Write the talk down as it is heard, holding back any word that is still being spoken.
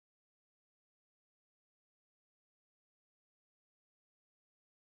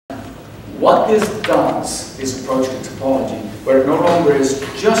What this does is approach to typology, where it no longer is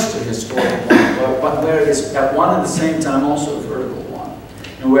just a historical one, but where it is at one and the same time also a vertical one,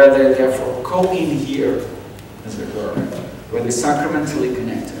 and where they therefore co-inhere, as it were, where they're sacramentally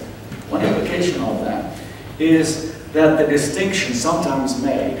connected. One implication of that is that the distinction sometimes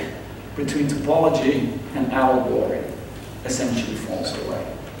made between typology and allegory essentially falls away.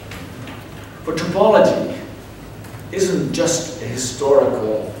 For typology isn't just a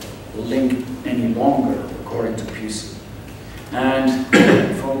historical link any longer, according to Pusey. And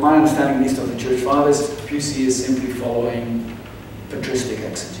from my understanding, at least of the Church Fathers, Pusey is simply following patristic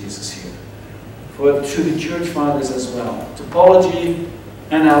exegesis here. To the Church Fathers as well, typology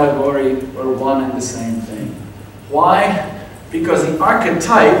and allegory were one and the same thing. Why? Because the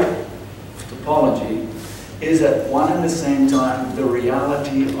archetype of typology is at one and the same time the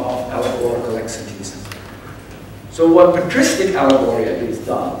reality of allegorical exegesis. So what patristic allegory at least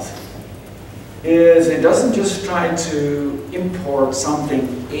does is it doesn't just try to import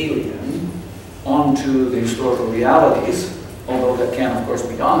something alien onto the historical realities, although that can of course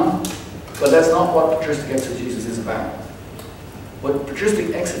be done, but that's not what patristic exegesis is about. What patristic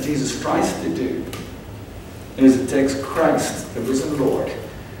exegesis tries to do is it takes Christ, the risen Lord,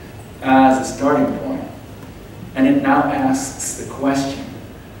 as a starting point, and it now asks the question,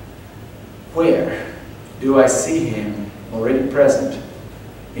 where do I see him already present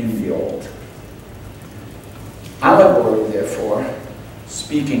in the old? Allegory, therefore,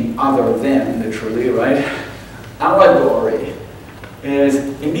 speaking other than, literally, right? Allegory is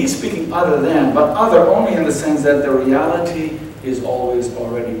indeed speaking other than, but other only in the sense that the reality is always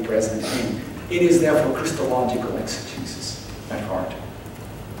already present in. It is therefore Christological exegesis at heart.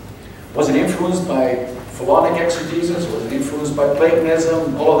 Was it influenced by Philonic exegesis? Was it influenced by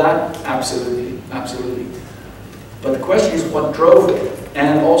Platonism? All of that? Absolutely, absolutely. But the question is what drove it,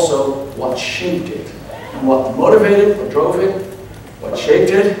 and also what shaped it. And what motivated, what drove it, what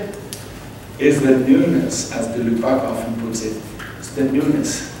shaped it, is the newness, as de Lubac often puts it. It's the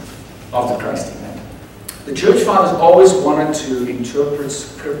newness of the Christ event. The Church Fathers always wanted to interpret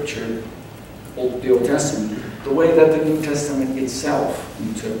Scripture, the Old Testament, the way that the New Testament itself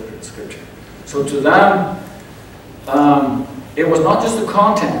interpreted Scripture. So to them, it was not just the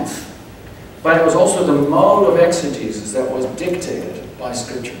content, but it was also the mode of exegesis that was dictated by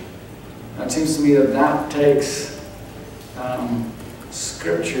Scripture. And it seems to me that that takes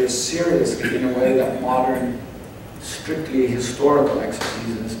Scripture seriously in a way that modern, strictly historical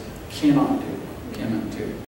exegesis cannot do.